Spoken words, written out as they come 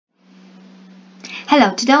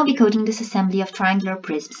Hello, today I'll be coding this assembly of triangular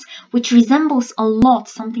prisms, which resembles a lot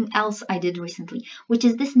something else I did recently, which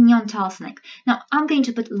is this neon tile snake. Now, I'm going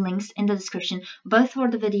to put links in the description, both for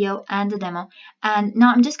the video and the demo, and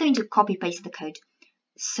now I'm just going to copy-paste the code.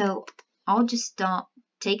 So, I'll just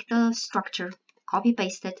take the structure,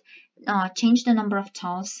 copy-paste it, change the number of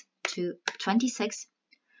tiles to 26.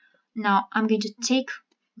 Now, I'm going to take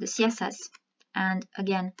the CSS and,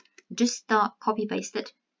 again, just copy-paste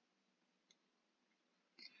it.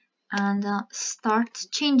 And start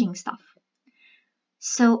changing stuff.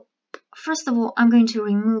 So first of all, I'm going to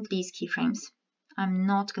remove these keyframes. I'm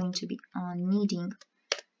not going to be needing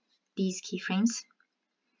these keyframes.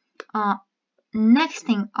 Next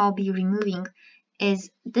thing I'll be removing is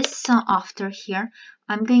this after here.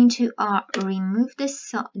 I'm going to remove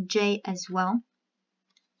this J as well.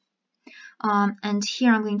 And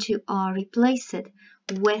here I'm going to replace it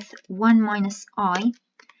with 1 minus I.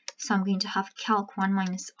 So I'm going to have calc 1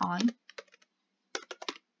 minus I.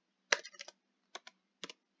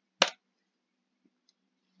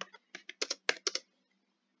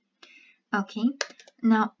 Okay,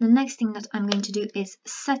 now the next thing that I'm going to do is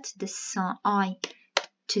set this I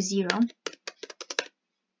to 0.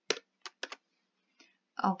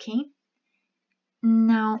 Okay,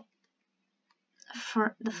 now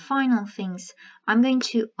for the final things, I'm going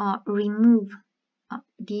to remove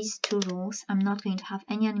these two rules. I'm not going to have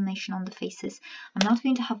any animation on the faces. I'm not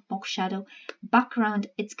going to have box shadow. Background,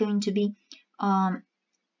 it's going to be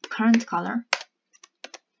current color.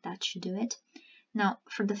 That should do it. Now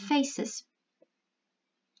for the faces,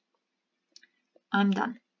 I'm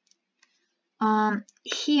done.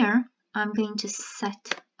 Here I'm going to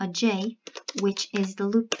set a J, which is the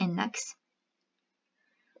loop index.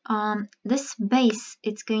 This base,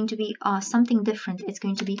 it's going to be something different. It's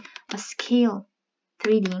going to be a scale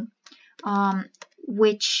 3D,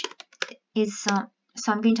 which is so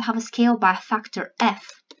I'm going to have a scale by a factor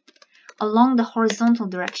f along the horizontal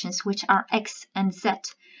directions, which are x and z,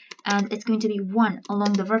 and it's going to be 1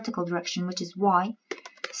 along the vertical direction, which is y.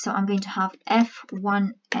 So I'm going to have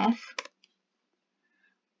f1f.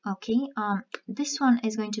 Okay, this one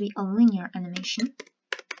is going to be a linear animation,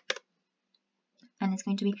 and it's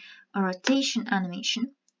going to be a rotation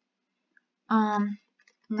animation.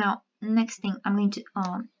 Now next thing, I'm going to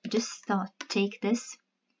just take this.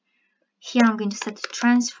 Here I'm going to set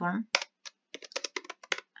transform,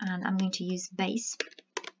 and I'm going to use base.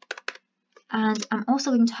 And I'm also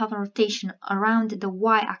going to have a rotation around the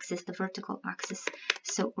y-axis, the vertical axis.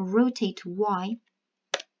 So rotate y,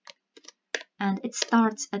 and it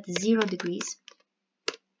starts at 0 degrees.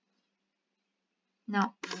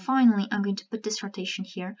 Now finally, I'm going to put this rotation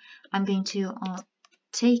here. I'm going to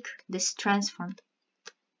take this transform,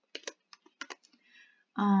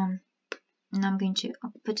 and I'm going to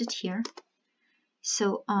put it here.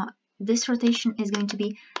 So this rotation is going to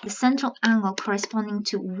be the central angle corresponding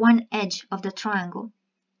to one edge of the triangle.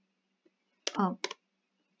 Oh,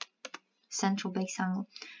 central base angle.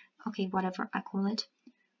 Okay, whatever I call it.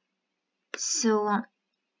 So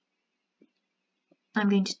I'm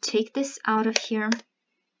going to take this out of here.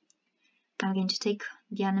 I'm going to take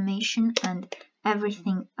the animation and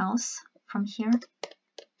everything else from here.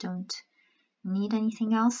 Don't need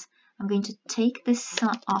anything else. I'm going to take this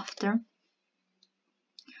after.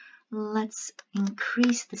 Let's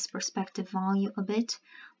increase this perspective value a bit.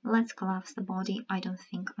 Let's collapse the body. I don't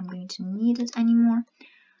think I'm going to need it anymore.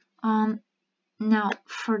 Now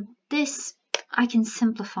for this, I can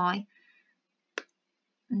simplify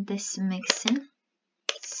this mixin.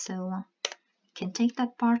 So you can take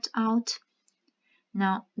that part out.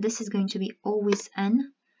 Now this is going to be always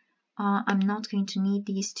n. I'm not going to need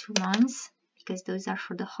these two lines because those are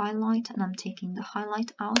for the highlight, and I'm taking the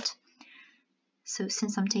highlight out. So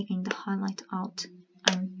since I'm taking the highlight out,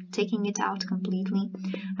 I'm taking it out completely.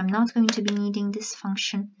 I'm not going to be needing this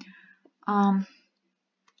function.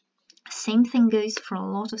 Same thing goes for a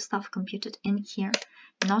lot of stuff computed in here.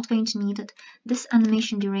 I'm not going to need it. This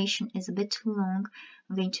animation duration is a bit too long.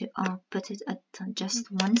 I'm going to put it at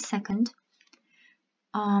just 1 second.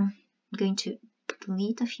 I'm going to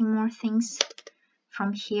delete a few more things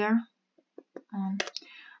from here.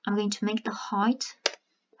 I'm going to make the height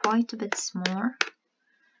quite a bit smaller.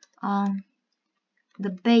 The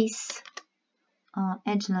base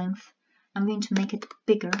edge length, I'm going to make it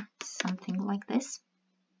bigger, something like this.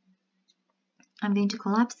 I'm going to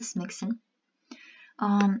collapse this mixin.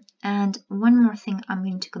 And one more thing I'm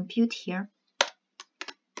going to compute here.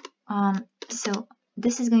 So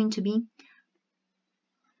this is going to be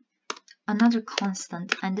another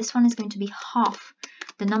constant, and this one is going to be half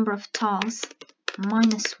the number of tiles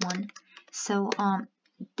minus 1. So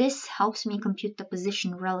this helps me compute the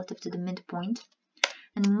position relative to the midpoint.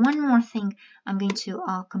 And one more thing I'm going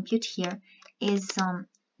to compute here is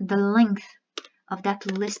the length of that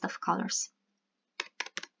list of colors.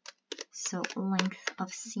 So length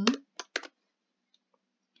of C.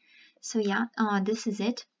 So yeah, this is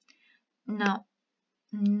it. Now,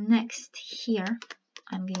 next here,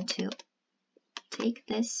 I'm going to take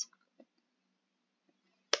this.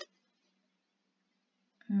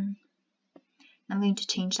 I'm going to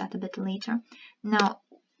change that a bit later. Now,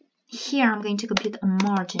 here I'm going to compute a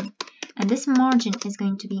margin. And this margin is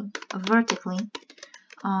going to be vertically,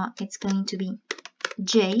 it's going to be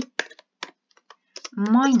J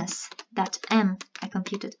minus that M I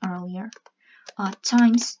computed earlier,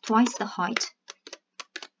 times twice the height,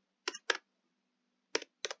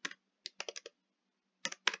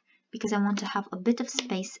 because I want to have a bit of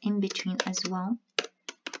space in between as well.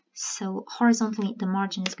 So horizontally the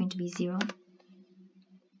margin is going to be 0.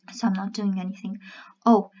 So I'm not doing anything.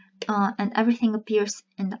 Oh, and everything appears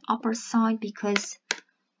in the upper side because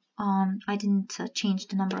I didn't change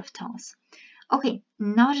the number of tiles. Okay,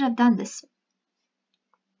 now that I've done this,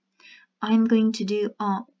 I'm going to do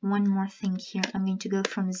one more thing here. I'm going to go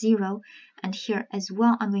from 0, and here as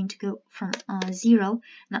well I'm going to go from 0.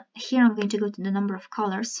 Now here I'm going to go to the number of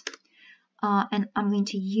colors, and I'm going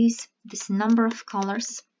to use this number of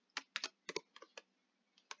colors,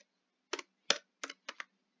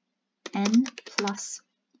 n plus,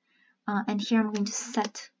 and here I'm going to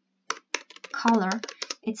set color.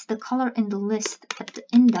 It's the color in the list at the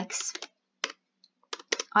index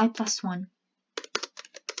I plus 1.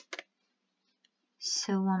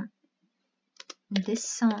 So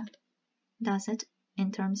this does it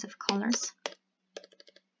in terms of colors.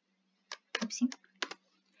 Oopsie.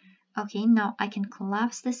 Okay, now I can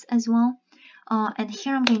collapse this as well. And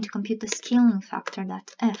here I'm going to compute the scaling factor,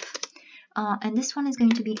 that f. And this one is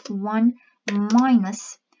going to be 1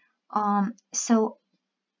 minus, so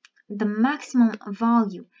the maximum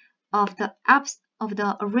value of the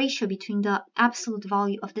ratio between the absolute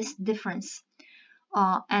value of this difference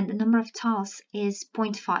and the number of tiles is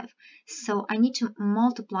 0.5. So I need to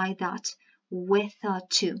multiply that with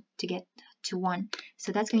 2 to get to 1.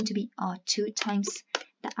 So that's going to be 2 times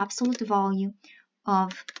the absolute value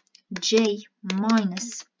of J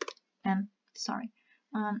minus M. Sorry.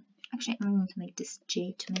 Actually, I'm going to make this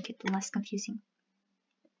J to make it less confusing.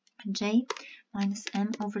 J minus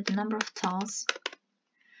M over the number of tiles.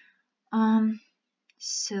 What's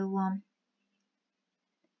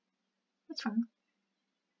wrong?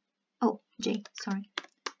 Oh, J, sorry.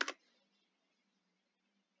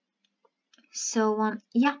 So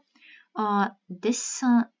yeah, this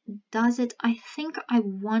does it. I think I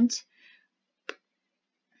want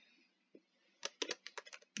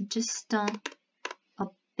just a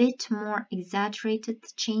bit more exaggerated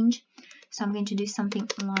change. So I'm going to do something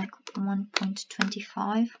like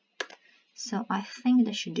 1.25. So I think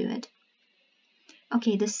this should do it.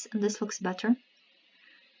 Okay, this looks better.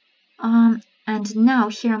 And now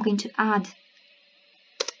here I'm going to add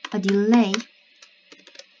a delay.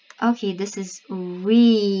 Okay, this is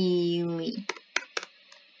really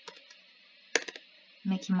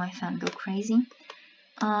making my fan go crazy.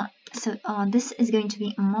 So this is going to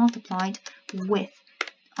be multiplied with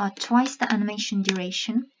twice the animation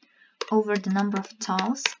duration over the number of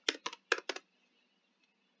tiles.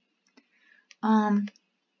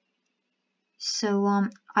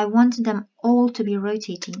 I want them all to be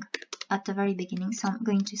rotating at the very beginning, so I'm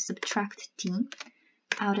going to subtract t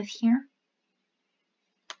out of here.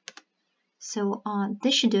 So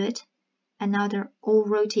this should do it, and now they're all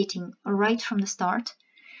rotating right from the start.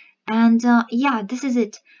 And yeah, this is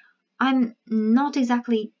it. I'm not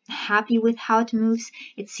exactly happy with how it moves.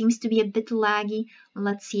 It seems to be a bit laggy.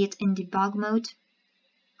 Let's see it in debug mode.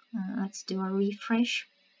 Let's do a refresh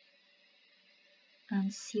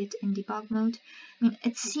and see it in debug mode. I mean,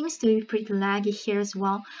 it seems to be pretty laggy here as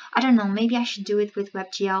well. I don't know, maybe I should do it with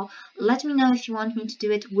WebGL. Let me know if you want me to do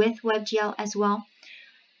it with WebGL as well.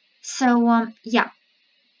 So yeah,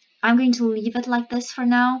 I'm going to leave it like this for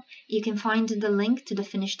now. You can find the link to the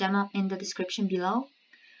finished demo in the description below.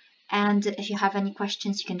 And if you have any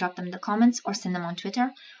questions, you can drop them in the comments or send them on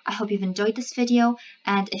Twitter. I hope you've enjoyed this video,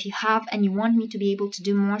 and if you have and you want me to be able to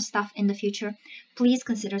do more stuff in the future, please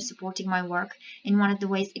consider supporting my work in one of the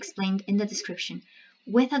ways explained in the description,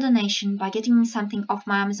 with a donation, by getting me something off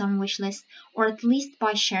my Amazon wishlist, or at least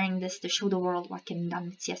by sharing this to show the world what can be done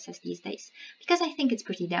with CSS these days, because I think it's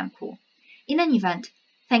pretty damn cool. In any event,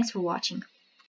 thanks for watching.